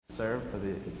serve for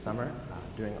the summer,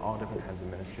 doing all different kinds of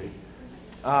ministries.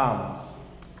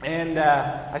 And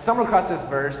I stumbled across this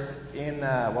verse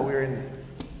while we were in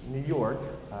New York,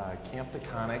 Camp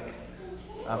Taconic,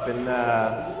 up in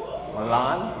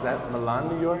Milan. Is that Milan,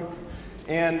 New York?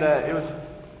 And it was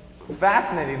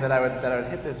fascinating that I would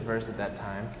hit this verse at that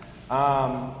time.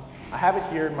 I have it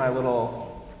here in my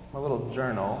little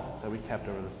journal that we kept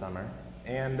over the summer,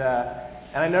 and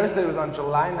I noticed that it was on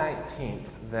July 19th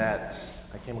that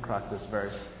I came across this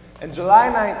verse. And July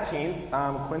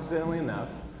 19th, coincidentally enough,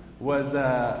 was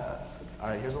all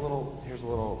right. Here's a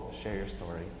little share your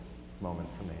story moment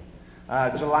for me.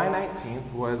 July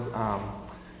 19th was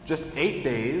just 8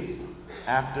 days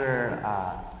after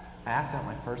I asked out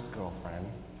my first girlfriend.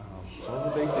 So it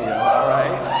was a big deal. All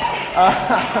right.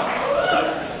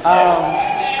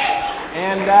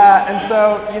 And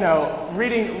so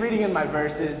reading in my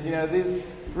verses,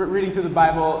 reading through the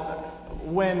Bible,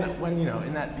 when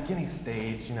in that beginning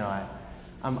stage,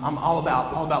 I'm all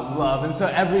about love, and so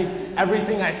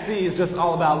everything I see is just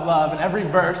all about love, and every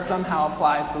verse somehow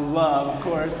applies to love, of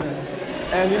course,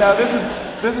 and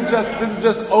this is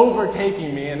just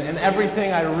overtaking me, and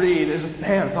everything I read is just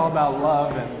it's all about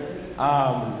love, and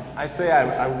I say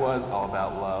I was all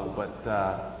about love, but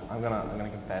I'm gonna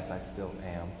confess I still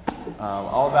am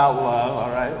all about love.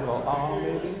 All right, a little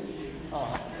maybe,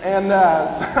 and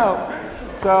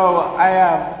so I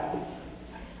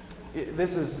this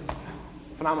is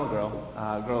a phenomenal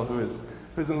girl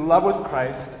who's in love with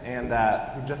Christ, and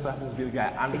who just so happens to be the guy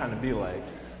I'm trying to be like.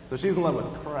 So she's in love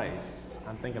with Christ.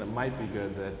 I'm thinking it might be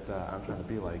good that I'm trying to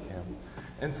be like him.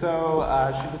 And so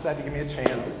she decided to give me a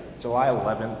chance, July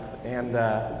 11th, and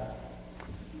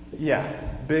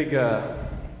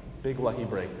big lucky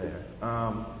break there.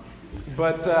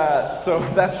 So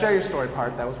that's share your story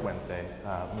part. That was Wednesday.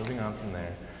 Moving on from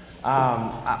there.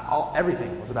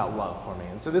 Everything was about love for me.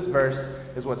 And so this verse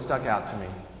is what stuck out to me.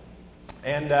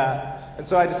 And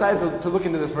so I decided to look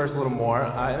into this verse a little more.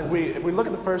 And if we look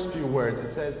at the first few words,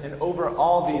 it says, "and over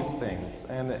all these things."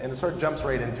 And it sort of jumps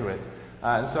right into it.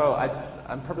 And so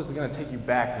I'm purposely going to take you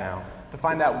back now to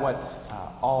find out what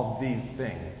all these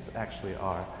things actually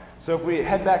are. So if we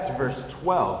head back to verse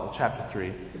 12 of chapter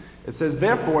 3, it says,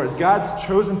 "Therefore, as God's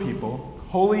chosen people,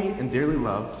 holy and dearly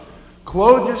loved,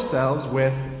 clothe yourselves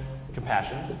with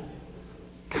compassion,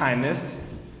 kindness,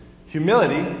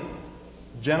 humility,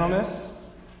 gentleness,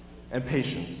 and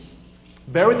patience.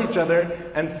 Bear with each other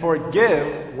and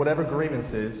forgive whatever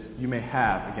grievances you may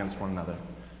have against one another.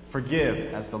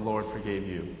 Forgive as the Lord forgave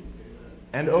you.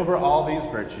 And over all these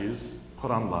virtues, put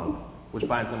on love, which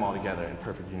binds them all together in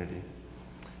perfect unity."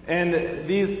 And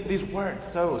these words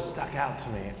so stuck out to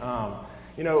me.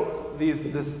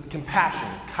 This compassion,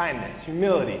 kindness,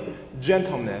 humility,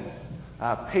 gentleness,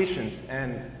 patience,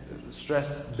 and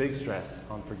big stress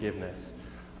on forgiveness.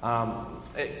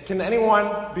 Can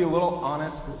anyone be a little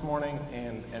honest this morning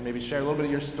and maybe share a little bit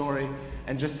of your story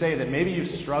and just say that maybe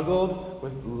you've struggled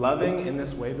with loving in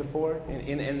this way before,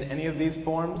 in any of these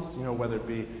forms, whether it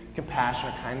be compassion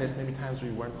or kindness, maybe times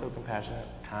where you weren't so compassionate,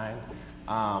 kind.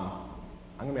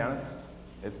 I'm going to be honest,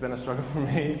 it's been a struggle for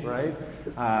me, right?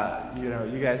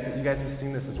 You guys have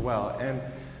seen this as well. And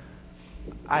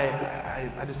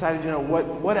I decided,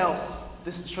 what else?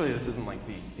 Surely this isn't like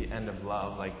the end of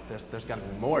love. Like there's got to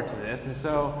be more to this. And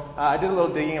so I did a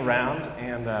little digging around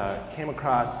and came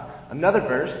across another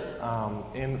verse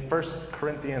in 1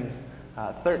 Corinthians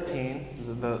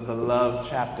 13, the love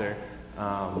chapter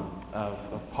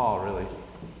of Paul, really.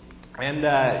 And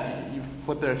you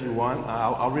flip there if you want.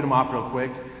 I'll read them off real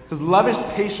quick. It says, "Love is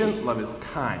patient, love is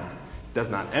kind. It does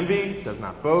not envy, does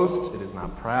not boast, it is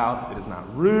not proud, it is not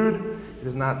rude, it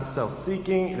is not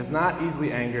self-seeking, it is not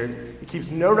easily angered, it keeps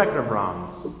no record of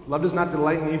wrongs. Love does not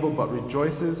delight in evil, but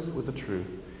rejoices with the truth.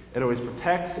 It always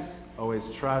protects, always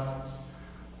trusts,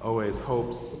 always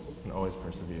hopes, and always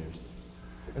perseveres."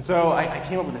 And so I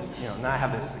came up with this, now I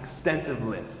have this extensive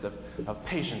list of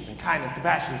patience and kindness,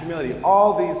 compassion, humility,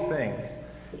 all these things.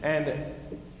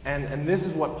 And this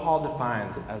is what Paul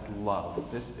defines as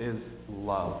love. This is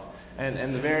love.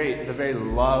 And the very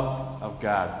love of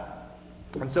God.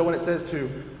 And so when it says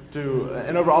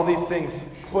and over all these things,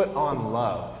 put on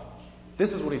love,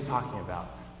 this is what he's talking about.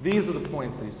 These are the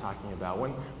points that he's talking about.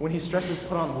 When he stresses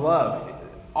put on love,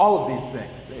 all of these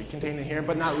things contained in here,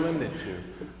 but not limited to.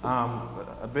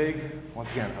 A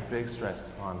big stress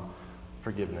on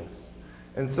forgiveness.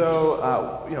 And so,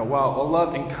 while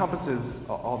love encompasses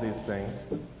all these things,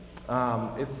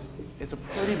 it's a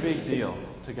pretty big deal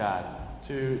to God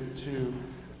to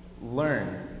learn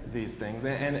these things.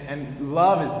 And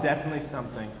love is definitely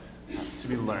something to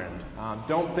be learned.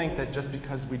 Don't think that just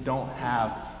because we don't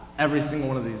have every single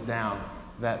one of these down,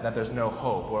 that there's no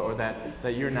hope, or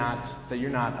that you're not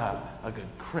a good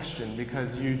Christian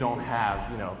because you don't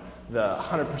have, the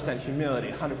 100%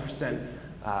 humility, 100%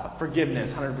 forgiveness,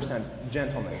 100%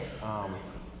 gentleness.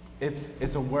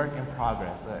 It's a work in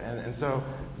progress, and so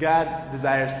God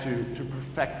desires to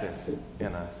perfect this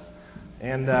in us,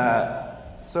 and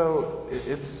so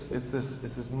it's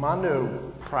this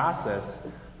mondo process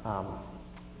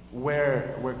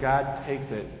where God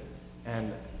takes it,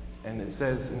 and it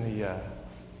says in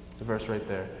the verse right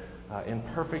there, in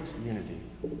perfect unity.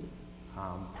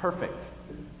 Perfect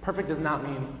does not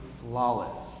mean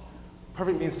flawless.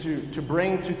 Perfect means to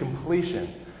bring to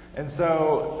completion. And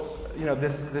so,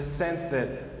 this sense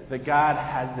that God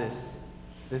has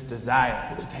this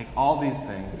desire to take all these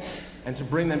things and to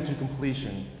bring them to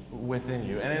completion within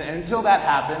you. And until that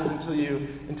happens,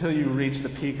 until you reach the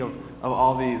peak of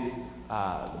all these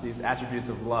attributes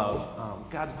of love,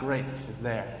 God's grace is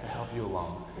there to help you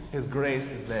along. His grace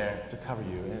is there to cover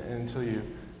you until you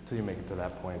make it to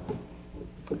that point.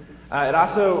 It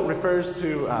also refers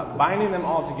to binding them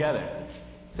all together.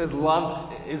 It says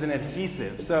love is an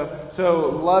adhesive.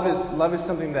 So love is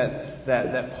something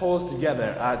that pulls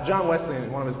together. John Wesley,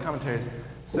 in one of his commentaries,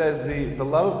 says the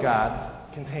love of God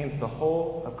contains the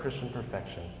whole of Christian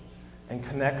perfection and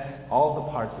connects all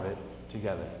the parts of it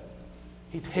together.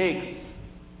 He takes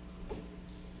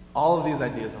all of these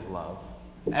ideas of love.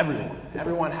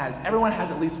 Everyone has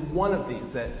at least one of these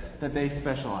that they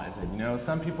specialize in.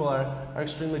 Some people are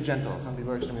extremely gentle. Some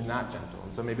people are extremely not gentle.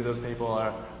 And so maybe those people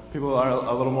are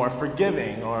a little more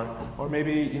forgiving, or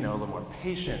maybe a little more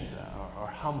patient or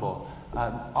humble.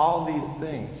 All these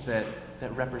things that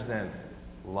represent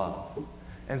love.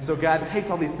 And so God takes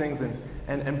all these things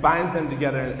and binds them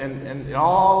together, and it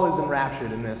all is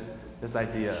enraptured in this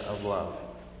idea of love.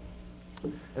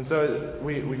 And so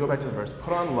we go back to the verse.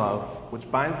 Put on love, which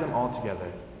binds them all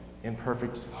together in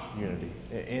perfect unity,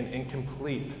 in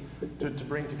complete, to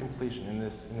bring to completion in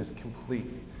this complete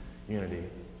unity.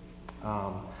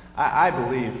 I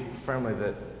believe firmly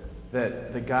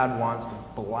that God wants to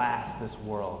blast this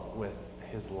world with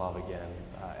His love again,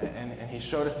 and He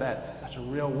showed us that such a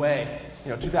real way,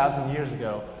 2,000 years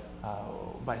ago,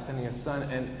 by sending His Son,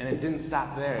 and it didn't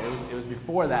stop there. It was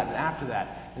before that and after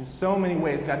that. In so many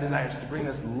ways, God desires to bring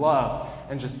this love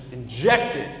and just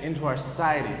inject it into our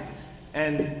societies,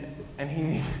 and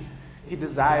He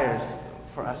desires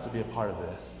for us to be a part of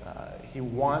this. He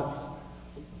wants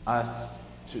us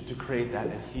to create that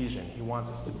adhesion. He wants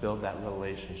us to build that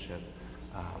relationship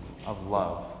of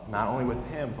love, not only with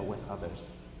Him but with others.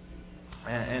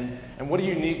 And what a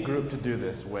unique group to do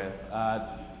this with.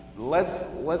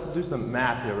 Let's do some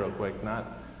math here real quick. Not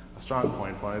a strong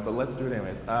point for me, but let's do it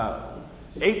anyways.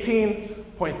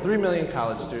 18.3 million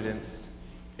college students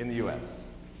in the U.S.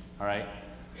 All right.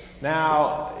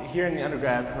 Now, here in the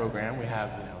undergrad program, we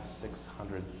have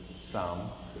 600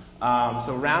 some.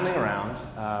 So rounding around,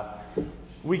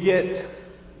 we get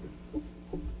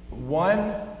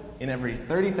 1 in every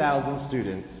 30,000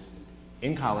 students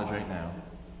in college right now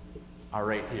are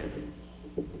right here.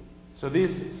 So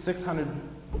these 600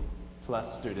 plus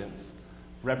students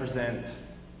represent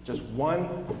just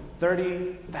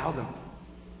 1/30,000th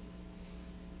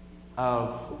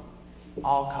of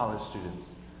all college students.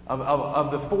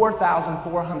 Of the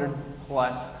 4,400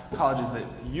 plus colleges that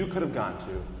you could have gone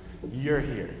to, you're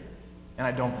here. And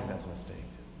I don't think that's a mistake.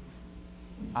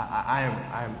 I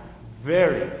am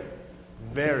very,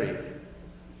 very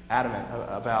adamant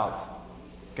about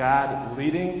God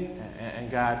leading and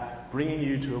God bringing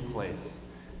you to a place.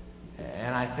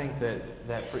 And I think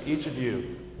that for each of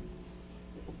you,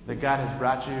 that God has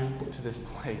brought you to this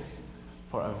place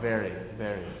for a very,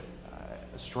 very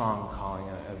strong calling,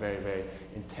 a very, very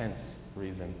intense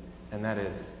reason. And that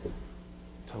is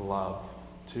to love,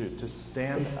 to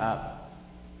stand up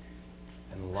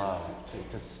and love,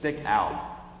 to stick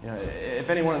out. If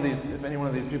any one of these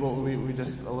people we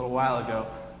just a little while ago,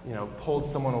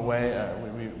 pulled someone away,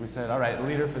 we said, all right, the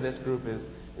leader for this group is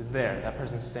there. That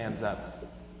person stands up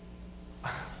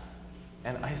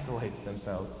and isolates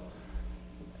themselves,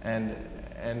 and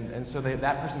so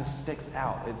that person sticks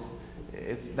out.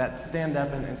 It's that stand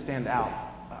up and stand out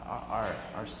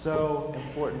are so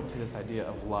important to this idea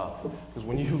of love. Because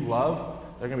when you love,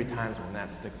 there are going to be times when that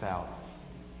sticks out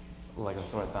like a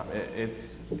sore thumb.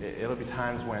 It'll be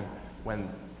times when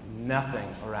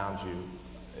nothing around you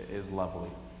is lovely,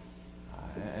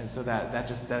 and so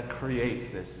that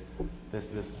creates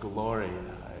this glory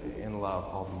in love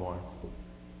all the more.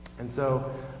 And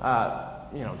so,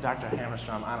 Dr.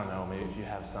 Hammerstrom, I don't know, maybe if you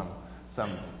have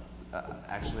some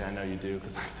Actually, I know you do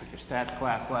because I took your stats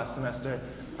class last semester.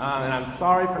 And I'm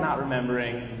sorry for not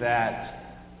remembering that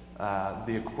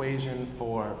the equation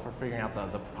for figuring out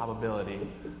the probability.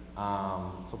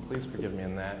 So please forgive me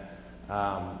in that.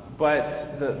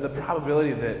 But the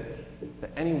probability that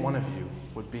any one of you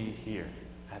would be here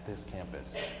at this campus,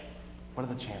 what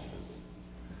are the chances?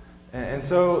 And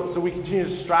so we continue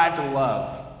to strive to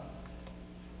love,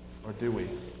 or do we?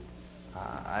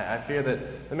 I fear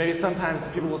that maybe sometimes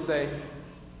people will say,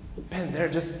 Ben,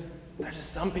 there's just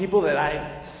some people that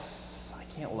I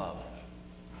can't love.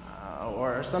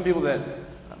 Or some people that,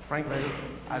 frankly,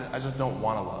 I just don't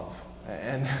want to love.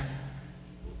 And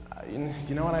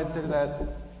you know what I'd say to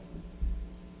that?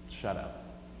 Shut up.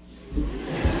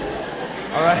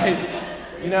 All right?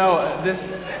 You know,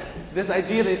 this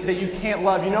idea that you can't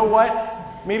love, you know what?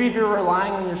 Maybe if you're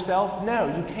relying on yourself, no,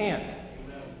 you can't.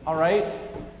 All right?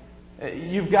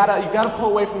 You've got to pull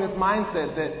away from this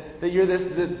mindset that you're this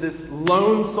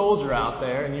lone soldier out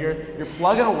there and you're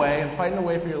plugging away and fighting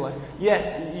away for your life.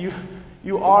 Yes,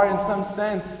 you are in some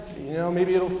sense. You know,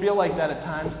 maybe it'll feel like that at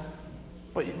times.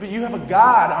 But you have a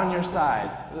God on your side,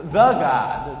 the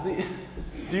God.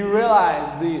 Do you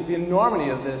realize the enormity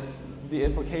of this, the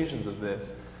implications of this?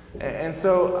 And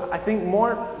so I think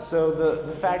more so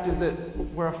the fact is that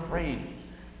we're afraid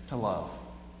to love.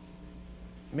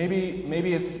 Maybe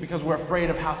it's because we're afraid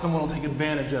of how someone will take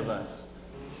advantage of us.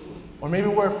 Or maybe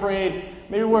we're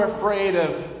afraid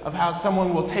of how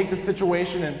someone will take the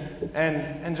situation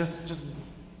and just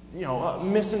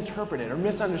misinterpret it or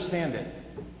misunderstand it.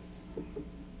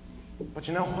 But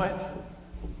you know what?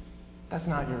 That's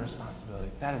not your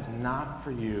responsibility. That is not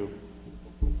for you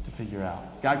to figure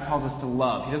out. God calls us to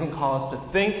love. He doesn't call us to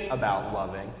think about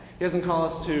loving. He doesn't call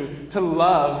us to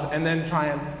love and then try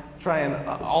and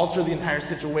alter the entire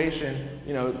situation,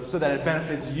 so that it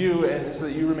benefits you and so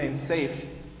that you remain safe.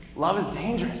 Love is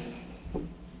dangerous.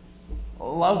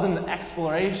 Love's an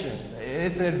exploration.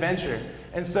 It's an adventure.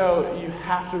 And so you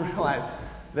have to realize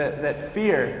that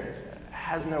fear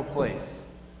has no place.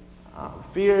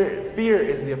 Fear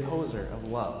is the opposer of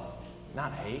love,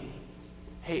 not hate.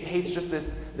 Hate's just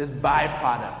this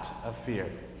byproduct of fear.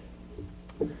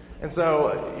 And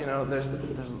so, there's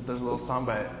a little song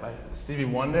by Stevie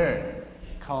Wonder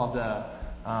called I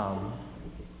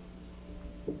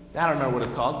don't know what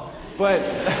it's called, but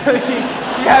he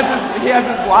has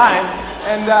this line,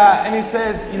 and he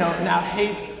says, now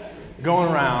hate's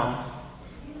going around,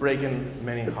 breaking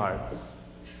many hearts.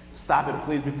 Stop it,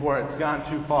 please, before it's gone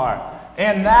too far.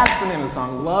 And that's the name of the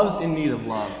song. Love's in need of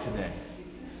love today.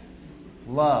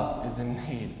 Love is in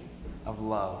need of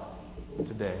love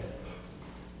today.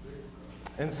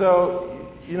 And so,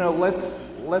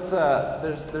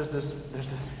 there's this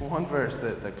one verse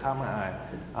that caught my eye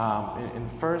in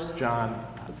 1 John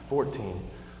 14,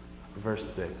 verse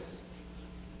 6.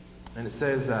 And it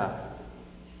says,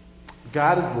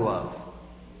 God is love.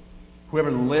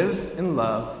 Whoever lives in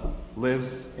love lives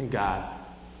in God,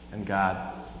 and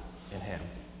God in him.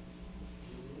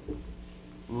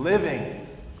 Living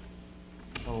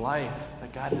the life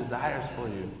that God desires for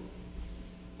you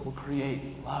will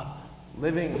create love.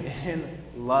 Living in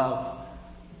love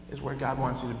is where God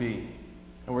wants you to be.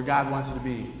 And where God wants you to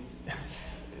be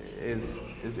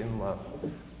is in love.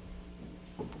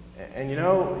 And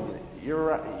you're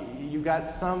right. You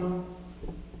got some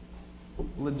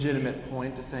legitimate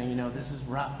point to saying, this is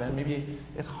rough, and maybe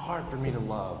it's hard for me to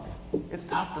love. It's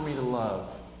tough for me to love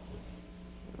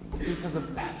because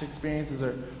of past experiences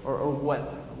or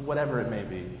whatever it may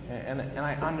be. And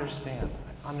I understand.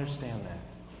 I understand that.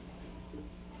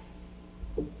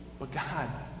 But God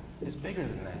is bigger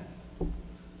than that.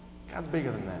 God's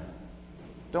bigger than that.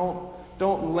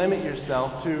 Don't limit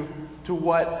yourself to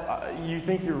what you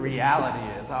think your reality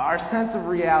is. Our sense of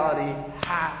reality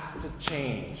has to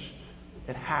change.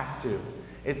 It has to.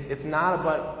 It's not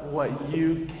about what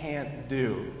you can't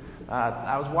do.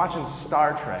 I was watching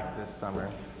Star Trek this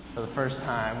summer for the first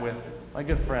time with my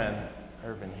good friend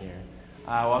Irvin here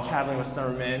while traveling with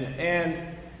Summerman,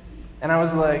 and I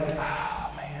was like,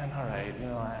 oh man, all right,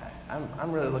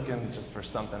 I'm really looking just for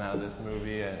something out of this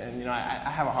movie, and I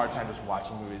have a hard time just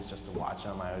watching movies just to watch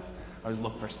them. I always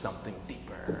look for something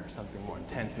deeper or something more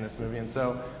intense in this movie, and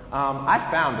so I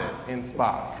found it in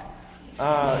Spock.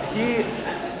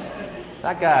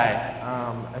 That guy,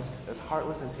 as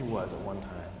heartless as he was at one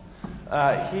time,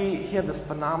 he had this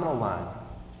phenomenal line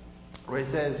where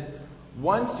he says,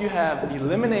 once you have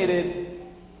eliminated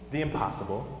the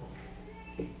impossible,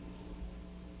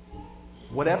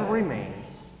 whatever remains,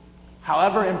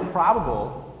 however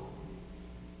improbable,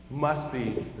 must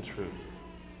be the truth.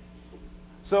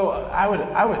 So I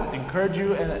would encourage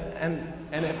you,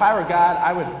 and if I were God,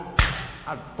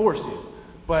 I'd force you.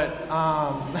 But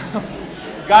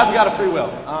God's got a free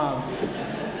will.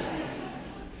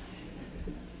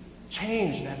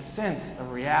 Change that sense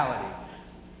of reality.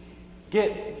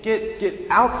 Get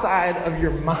outside of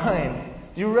your mind.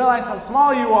 Do you realize how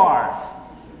small you are?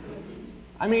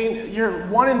 I mean, you're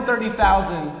 1 in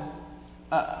 30,000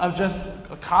 of just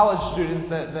college students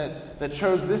that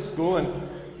chose this school,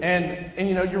 and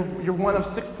you know you're one of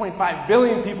 6.5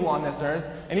 billion people on this earth,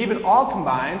 and even all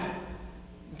combined,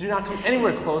 do not come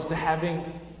anywhere close to having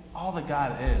all that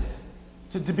God is,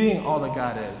 to being all that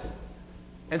God is.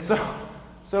 And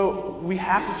so we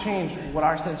have to change what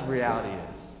our sense of reality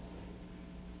is.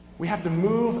 We have to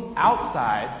move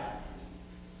outside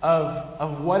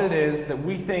of what it is that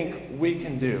we think we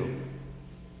can do.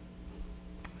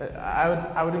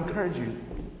 I would encourage you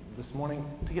this morning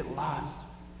to get lost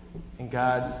in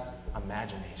God's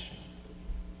imagination.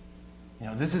 You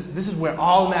know, this is where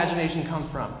all imagination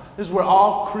comes from. This is where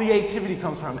all creativity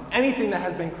comes from. Anything that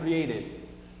has been created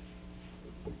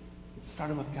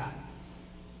started with God.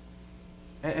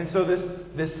 And so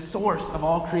this source of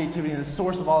all creativity and this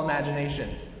source of all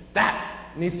imagination,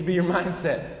 that needs to be your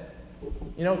mindset.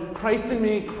 You know, Christ in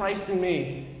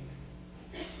me,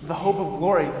 the hope of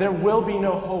glory. There will be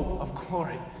no hope of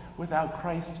glory without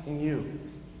Christ in you.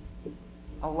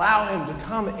 Allow Him to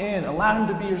come in. Allow Him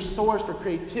to be your source for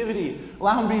creativity.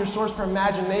 Allow Him to be your source for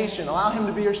imagination. Allow Him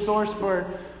to be your source for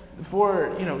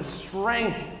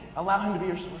strength. Allow Him to be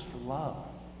your source for love.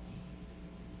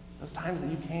 Those times that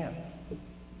you can't,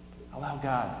 allow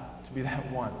God to be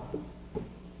that one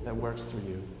that works through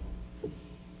you.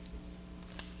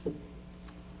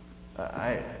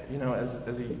 As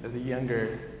a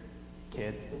younger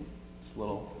kid, just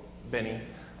little Benny,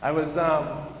 I was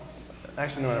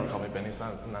actually no one ever called me Benny, so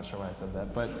I'm not sure why I said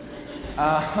that, but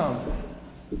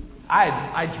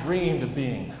I dreamed of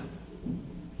being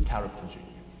Cal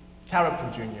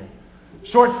Ripken Jr.,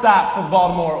 shortstop for the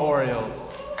Baltimore Orioles.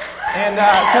 And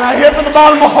can I hear from the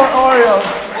Baltimore Orioles?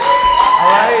 All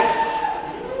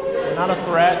right, not a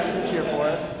threat. Cheer for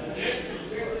us.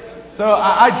 So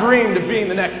I dreamed of being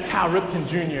the next Cal Ripken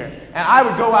Jr. And I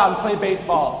would go out and play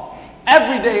baseball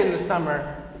every day in the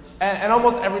summer, and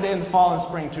almost every day in the fall and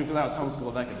spring too, because I was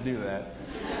homeschooled. I could do that.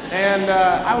 And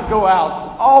I would go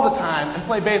out all the time and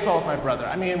play baseball with my brother.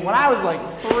 I mean, when I was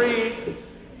like 3,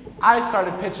 I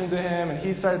started pitching to him, and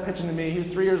he started pitching to me. He was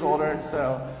 3 years older,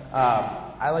 so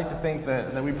I like to think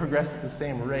that we progressed at the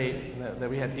same rate, that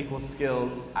we had equal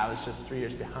skills. I was just 3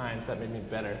 years behind, so that made me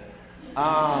better.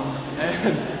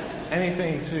 And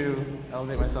anything to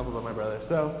elevate myself above my brother.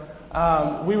 So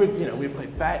we'd play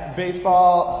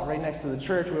baseball right next to the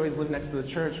church. We always lived next to the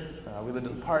church. We lived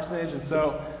in the parsonage, and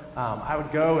so I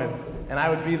would go and I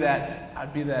would be that.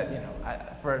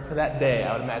 For that day,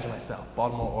 I would imagine myself,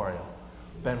 Baltimore Oriole,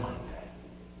 Ben Monday,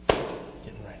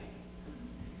 getting ready,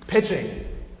 pitching,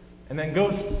 and then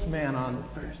Ghosts man on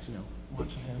first.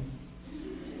 Watching him.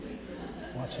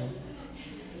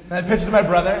 And I'd pitch to my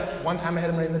brother. One time I hit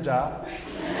him right in the jaw.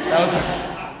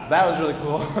 That was really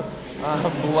cool.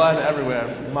 Blood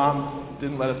everywhere. Mom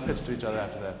didn't let us pitch to each other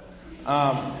after that.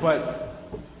 But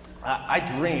I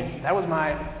dreamed. That was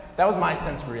my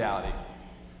sense of reality.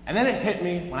 And then it hit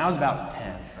me when I was about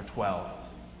 10 or 12.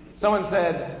 Someone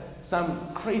said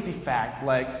some crazy fact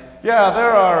like, yeah,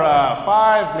 there are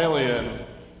 5 million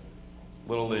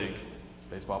Little League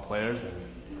baseball players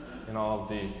in all of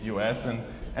the U.S.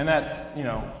 And that,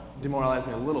 demoralized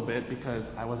me a little bit because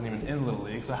I wasn't even in Little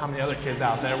League. So how many other kids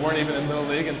out there weren't even in Little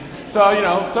League? And so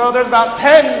there's about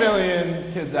 10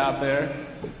 million kids out there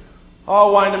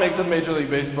all wanting to make it to the Major League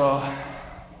Baseball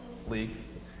League.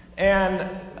 And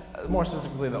more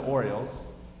specifically, the Orioles.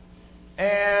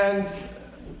 And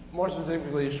more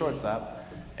specifically, shortstop.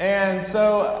 And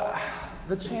so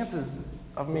the chances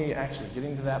of me actually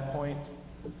getting to that point,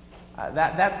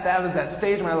 that was that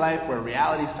stage in my life where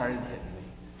reality started hitting me.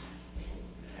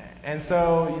 And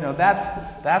so,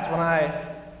 that's when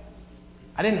I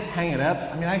didn't hang it up.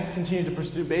 I mean, I continued to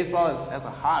pursue baseball as a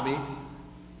hobby,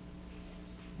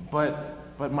 but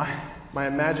my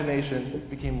imagination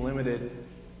became limited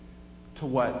to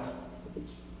what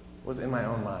was in my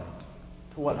own mind,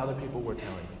 to what other people were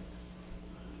telling me.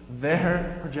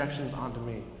 Their projections onto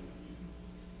me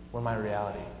were my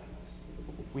reality.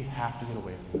 We have to get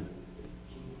away from that.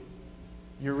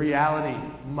 Your reality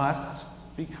must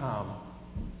become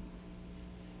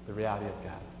the reality of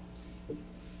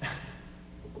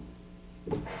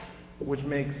God, which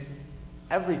makes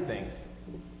everything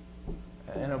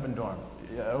an open door.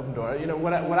 Open door.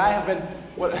 What I have been.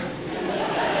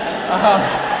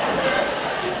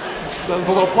 So there's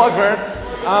a little plug for it.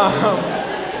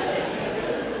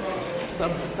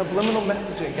 Subliminal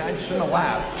messaging, guys shouldn't have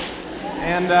laughed.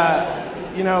 And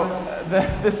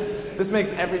this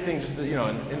makes everything just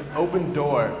an open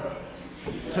door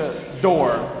to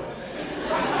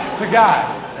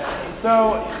God.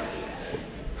 So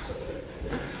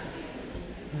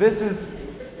this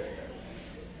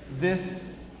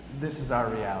is our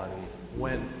reality.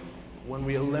 When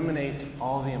we eliminate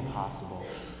all the impossible,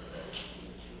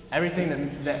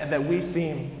 everything that we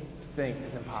seem to think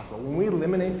is impossible. When we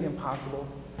eliminate the impossible,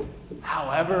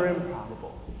 however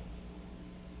improbable,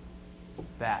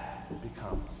 that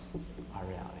becomes our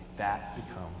reality. That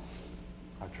becomes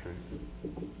our truth.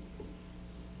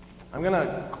 I'm going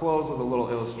to close with a little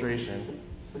illustration.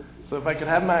 So if I could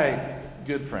have my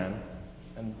good friend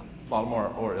and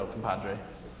Baltimore Oriole compadre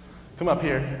come up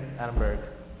here, Adam Berg.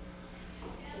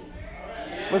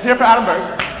 Let's hear for Adam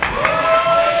Berg.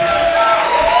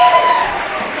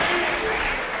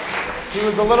 He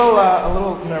was a little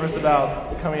nervous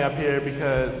about coming up here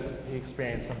because he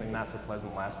experienced something not so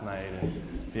pleasant last night,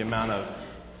 and the amount of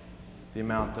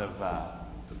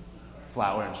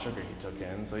flour and sugar he took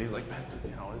in. So he's like, is this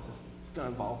going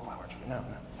to involve flour and sugar? No,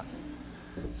 it's fine.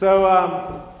 So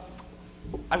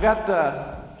I've got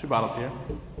 2 bottles here,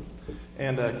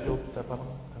 and can you hold that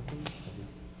bottle?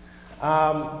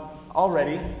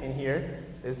 Already in here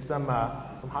is some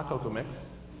hot cocoa mix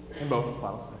in both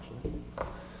bottles, actually.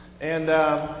 And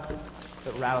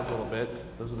it rattles a little bit.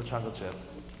 Those are the chocolate chips.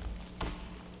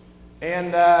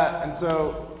 And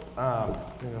so, I'm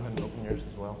going to go ahead and open yours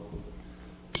as well.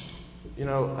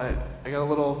 I got a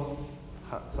little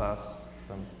hot sauce,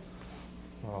 not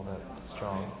all that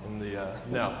strong in the,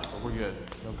 no, but we're good.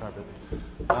 No carpet.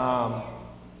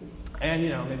 And,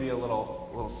 maybe a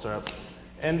little syrup.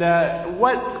 And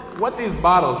what these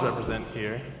bottles represent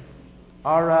here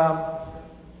are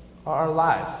our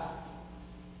lives.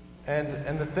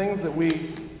 And the things that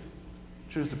we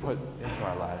choose to put into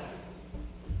our lives.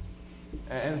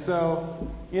 And so,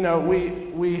 we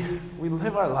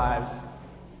live our lives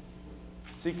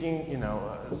seeking,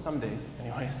 some days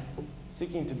anyways,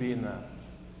 seeking to be in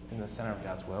the center of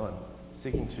God's will and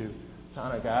seeking to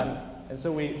honor God. And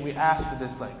so we ask for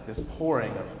this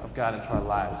pouring of God into our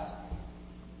lives.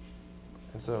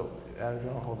 And so, Adam, if you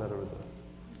want to hold that over the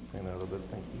thing there a little bit,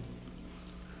 thank you.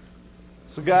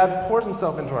 So God pours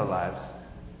himself into our lives.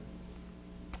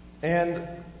 And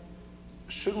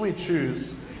should we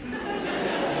choose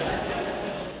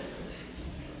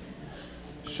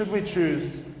to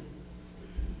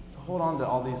hold on to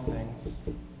all these things,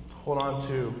 to hold on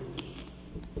to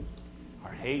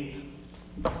our hate,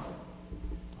 to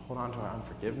hold on to our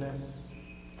unforgiveness,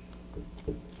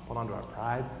 to hold on to our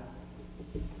pride,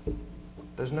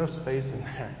 there's no space in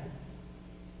there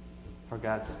for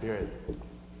God's Spirit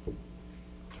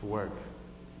to work.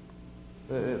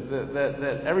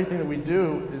 That everything that we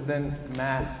do is then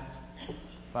masked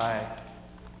by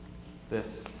this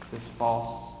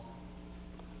false.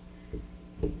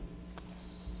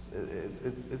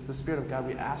 It's the Spirit of God.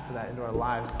 We ask for that into our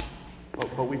lives,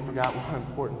 but we forgot one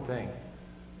important thing.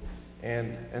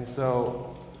 And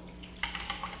so,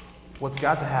 what's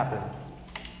got to happen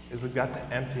is we've got to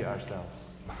empty ourselves.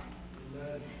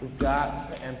 We've got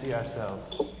to empty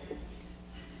ourselves.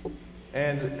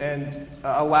 And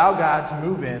allow God to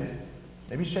move in,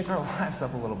 maybe shake our lives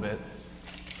up a little bit.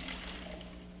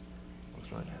 This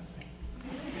looks really nasty.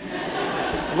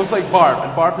 It looks like barf,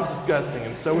 and barf is disgusting,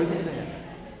 and so is sin.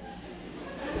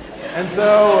 And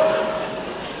so,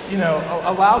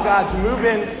 allow God to move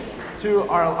in to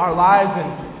our lives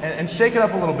and shake it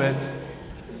up a little bit.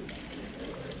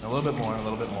 A little bit more, a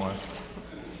little bit more.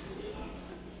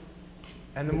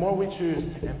 And the more we choose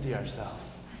to empty ourselves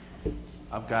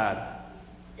of God,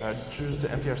 choose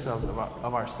to empty ourselves of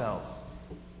ourselves,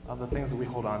 of the things that we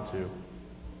hold on to,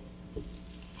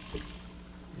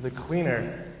 the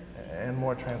cleaner and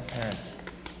more transparent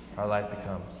our life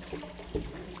becomes. You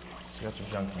got some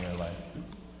junk in your life.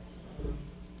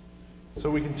 So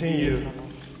we continue.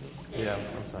 Yeah,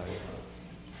 I'm sorry.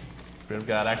 The Spirit of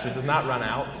God actually does not run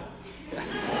out.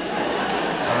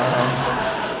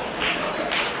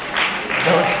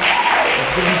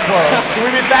 It's getting close. So we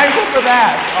be thankful for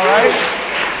that, all right?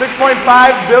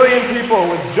 6.5 billion people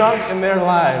with junk in their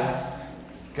lives.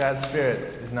 God's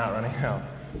Spirit is not running out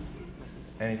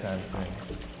anytime soon.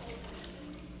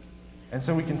 And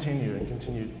so we continue and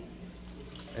continue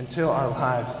until our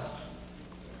lives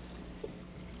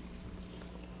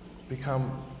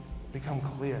become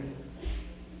clear.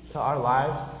 Until our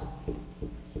lives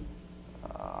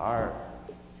are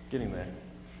getting there.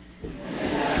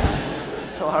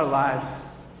 Until our lives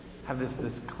have this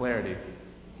clarity.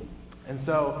 And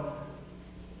so,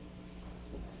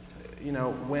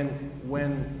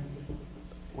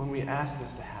 when we ask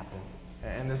this to happen,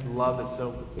 and this love that's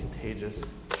so contagious,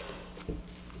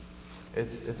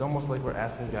 it's almost like we're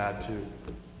asking God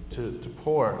to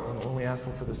pour, when we ask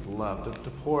Him for this love,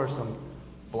 to pour some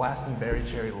blasting berry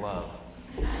cherry love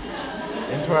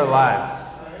into our lives.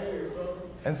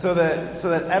 And so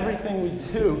that everything we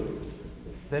do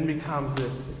then becomes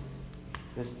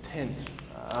this tint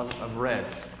of red.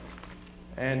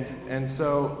 And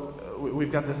so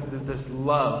we've got this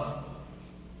love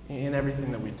in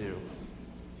everything that we do.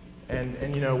 And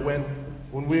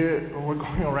when we're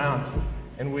going around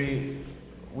and we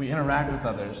interact with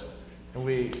others and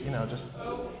we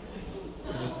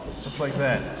just like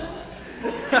that,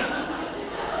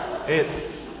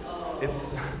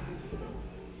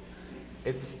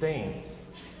 it stains.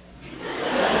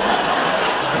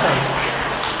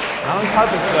 Not on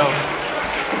purpose, though.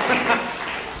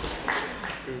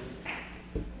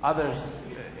 Others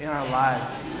in our lives,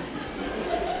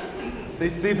 they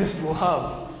see this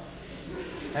love.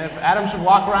 And if Adam should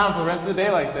walk around for the rest of the day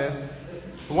like this,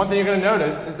 the one thing you're going to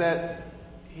notice is that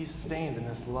he's stained in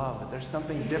this love, that there's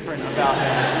something different about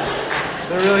him.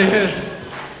 There really is.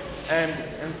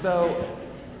 And so,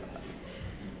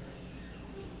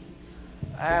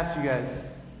 I ask you guys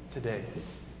today.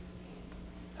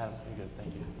 Adam, you're good.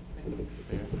 Thank you.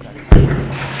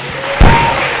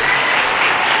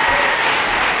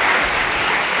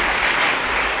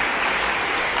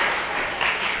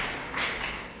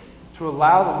 To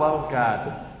allow the love of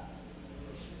God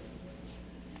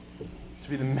to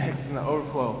be the mix and the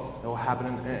overflow that will happen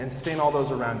and stain all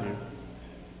those around you.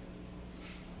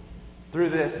 Through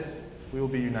this, we will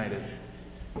be united.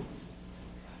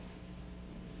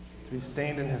 To be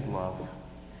stained in His love.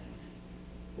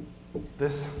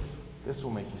 This will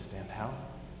make you stand out.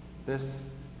 This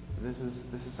is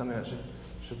something that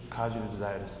should cause you to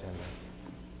desire to stand up.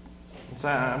 And so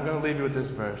I'm going to leave you with this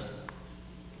verse.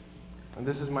 And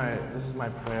this is my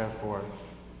prayer for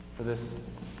this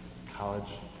college,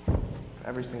 for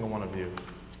every single one of you.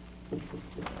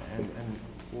 And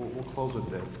we'll close with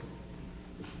this.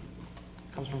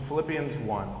 It comes from Philippians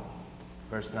 1,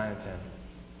 verse 9 and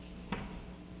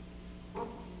 10.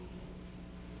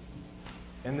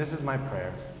 And this is my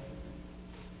prayer,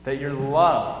 that your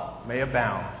love may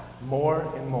abound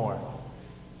more and more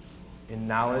in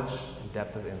knowledge and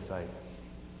depth of insight,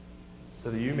 so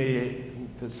that you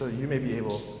may be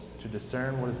able to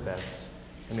discern what is best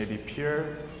and may be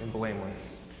pure and blameless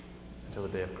until the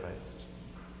day of Christ.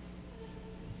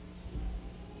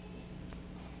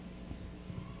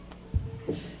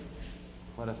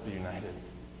 Let us be united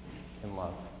in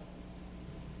love.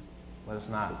 Let us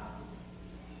not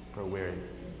grow weary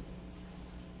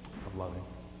of loving.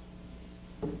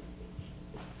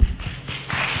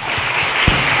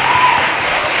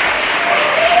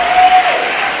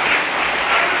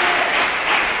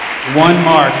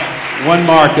 One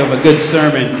mark of a good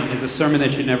sermon is a sermon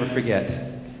that you never forget.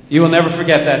 You will never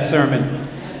forget that sermon.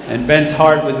 And Ben's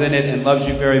heart was in it and loves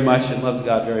you very much and loves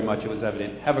God very much. It was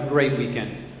evident. Have a great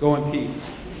weekend. Go in peace.